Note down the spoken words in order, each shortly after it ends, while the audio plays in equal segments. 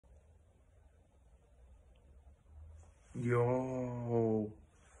Yo,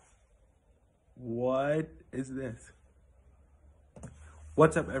 what is this?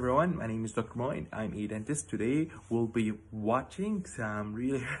 What's up, everyone? My name is Dr. Mo and I'm a dentist. Today we'll be watching some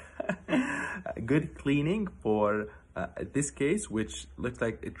really good cleaning for this case, which looks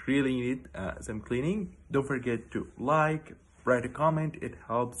like it really needs some cleaning. Don't forget to like, write a comment. It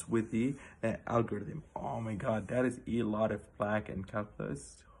helps with the algorithm. Oh my god, that is a lot of plaque and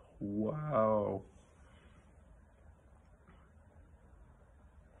calculus. Wow.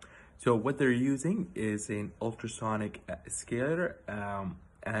 So what they're using is an ultrasonic scaler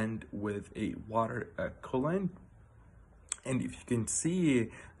and with a water coolant. And if you can see,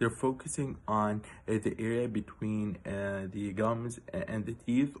 they're focusing on the area between the gums and the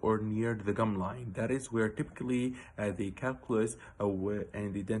teeth or near the gum line. That is where typically the calculus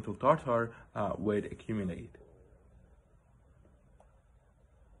and the dental tartar would accumulate.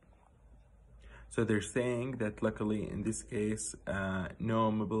 So they're saying that luckily in this case, no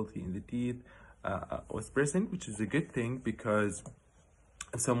mobility in the teeth was present, which is a good thing because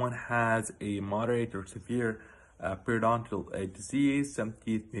if someone has a moderate or severe periodontal disease, some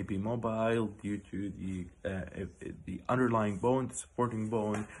teeth may be mobile due to the underlying bone, the supporting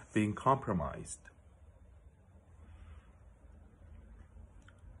bone being compromised.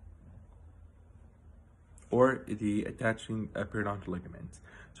 Or the attaching periodontal ligaments.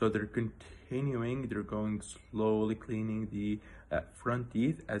 So they're going slowly cleaning the front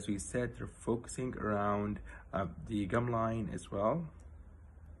teeth. As we said, they're focusing around the gum line as well.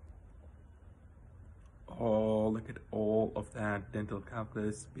 Oh, look at all of that dental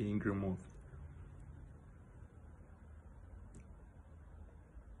calculus being removed.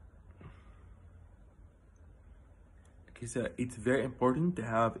 Okay, so it's very important to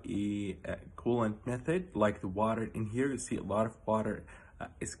have a coolant method like the water. In here you see a lot of water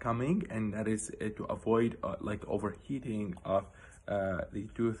is coming, and that is to avoid like overheating of the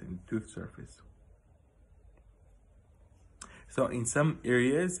tooth and tooth surface. So in some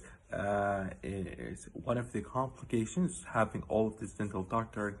areas, is one of the complications having all of this dental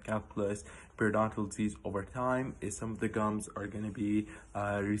tartar, calculus, periodontal disease over time is some of the gums are going to be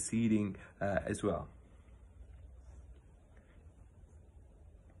receding as well.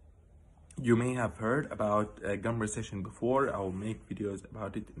 You may have heard about gum recession before. I will make videos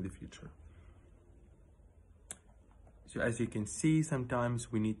about it in the future. So as you can see,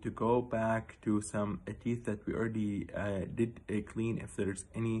 sometimes we need to go back to some teeth that we already did clean if there's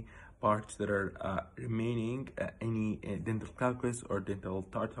any parts that are remaining, any dental calculus or dental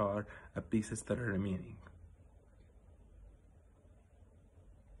tartar pieces that are remaining.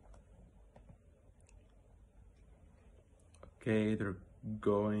 Okay, they're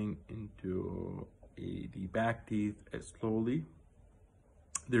going into the back teeth slowly.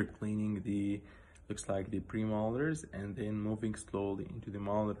 They're cleaning the, looks like the premolars, and then moving slowly into the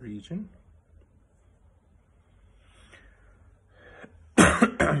molar region.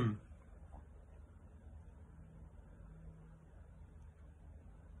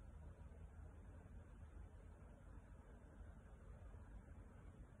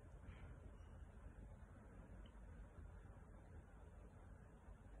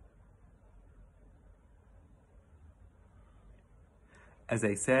 As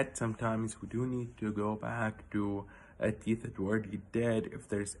I said, sometimes we do need to go back to teeth that were already dead if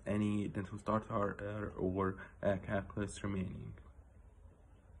there's any dental tartar or calculus remaining.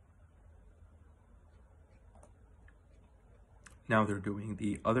 Now they're doing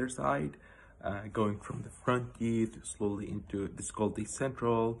the other side, going from the front teeth slowly into, this is called the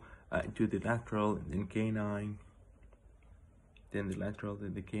central, into the lateral, and then canine, then the lateral,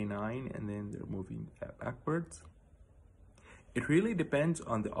 then the canine, and then they're moving backwards. It really depends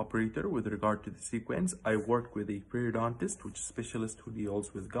on the operator with regard to the sequence. I work with a periodontist, which is a specialist who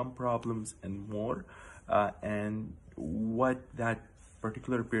deals with gum problems and more. And what that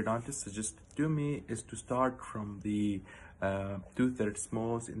particular periodontist suggested to me is to start from the tooth that is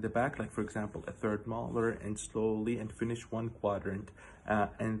smallest in the back, like for example, a third molar, and slowly and finish one quadrant.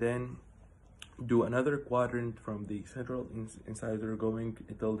 And then do another quadrant from the central incisor going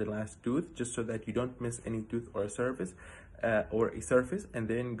until the last tooth, just so that you don't miss any tooth or a surface, and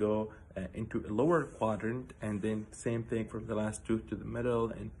then go into a lower quadrant, and then same thing from the last tooth to the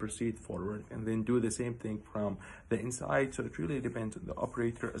middle and proceed forward, and then do the same thing from the inside. So it really depends on the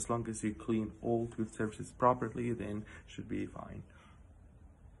operator. As long as you clean all tooth surfaces properly, then should be fine.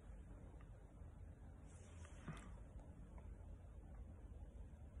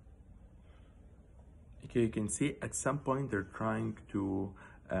 Okay, you can see at some point they're trying to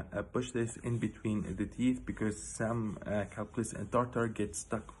push this in between the teeth because some calculus and tartar get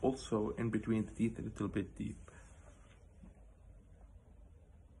stuck also in between the teeth a little bit deep.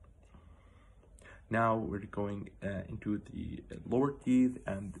 Now we're going into the lower teeth,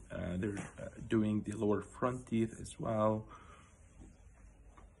 and they're doing the lower front teeth as well.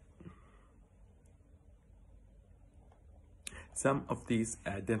 Some of these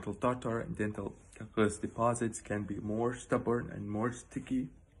dental tartar and dental calculus deposits can be more stubborn and more sticky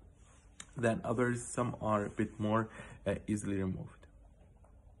than others. Some are a bit more easily removed.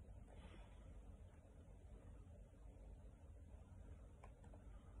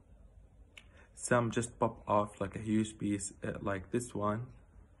 Some just pop off like a huge piece like this one.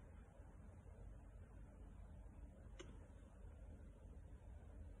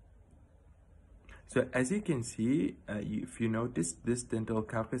 So as you can see, if you notice this dental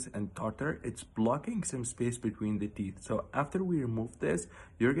calculus and tartar, it's blocking some space between the teeth. So after we remove this,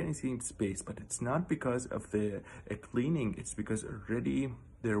 you're gonna see space, but it's not because of the cleaning, it's because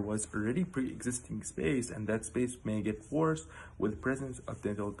there was already pre-existing space, and that space may get worse with presence of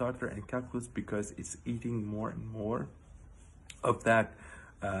dental tartar and calculus because it's eating more and more of that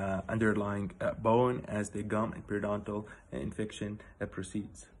underlying bone as the gum and periodontal infection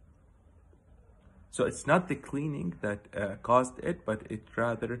proceeds. So it's not the cleaning that caused it, but it's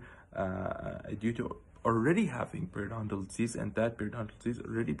rather due to already having periodontal disease, and that periodontal disease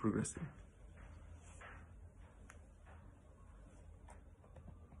already progressing.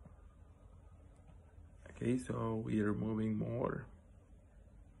 Okay, so we are moving more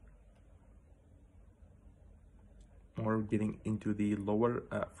getting into the lower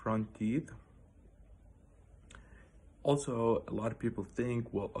front teeth. Also, a lot of people think,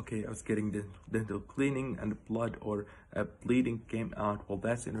 well, okay, I was getting dental cleaning and blood or bleeding came out. Well,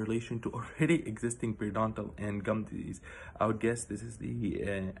 that's in relation to already existing periodontal and gum disease. I would guess this is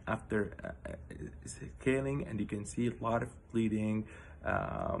the after scaling, and you can see a lot of bleeding.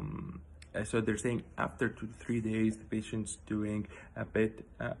 So they're saying after 2 to 3 days, the patient's doing a bit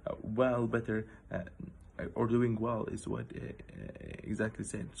better. Or doing well is what exactly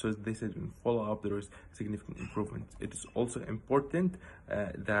said. So they said in follow-up there was significant improvement. It is also important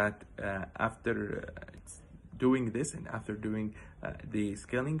that after doing this and after doing the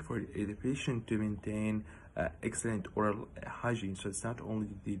scaling for the patient to maintain excellent oral hygiene. So it's not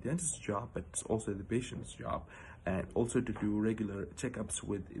only the dentist's job, but it's also the patient's job. And also to do regular checkups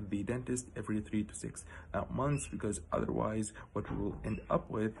with the dentist every 3 to 6 months, because otherwise what we will end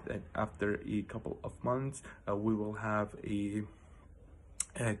up with after a couple of months, we will have a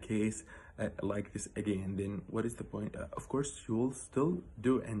case like this again. Then what is the point? Of course, you will still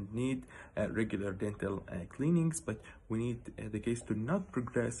do and need regular dental cleanings, but we need the case to not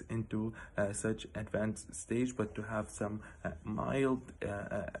progress into such advanced stage, but to have some mild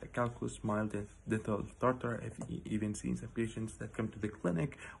calculus, mild dental tartar. I've even seen some patients that come to the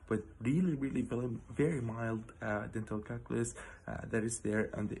clinic with really very mild dental calculus that is there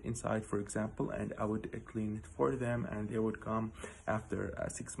on the inside, for example, and I would clean it for them, and they would come after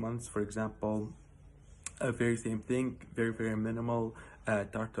 6 months, for example. Very same thing, very minimal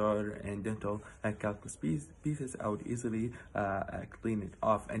tartar and dental calculus pieces. I would easily clean it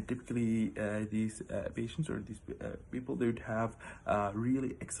off. And typically these patients or these people, they would have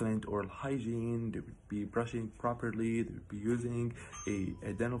really excellent oral hygiene. They would be brushing properly, they would be using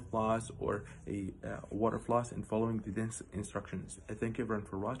a dental floss or a water floss and following the dentist instructions. Thank you everyone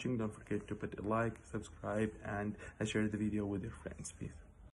for watching. Don't forget to put a like, subscribe, and share the video with your friends. Peace.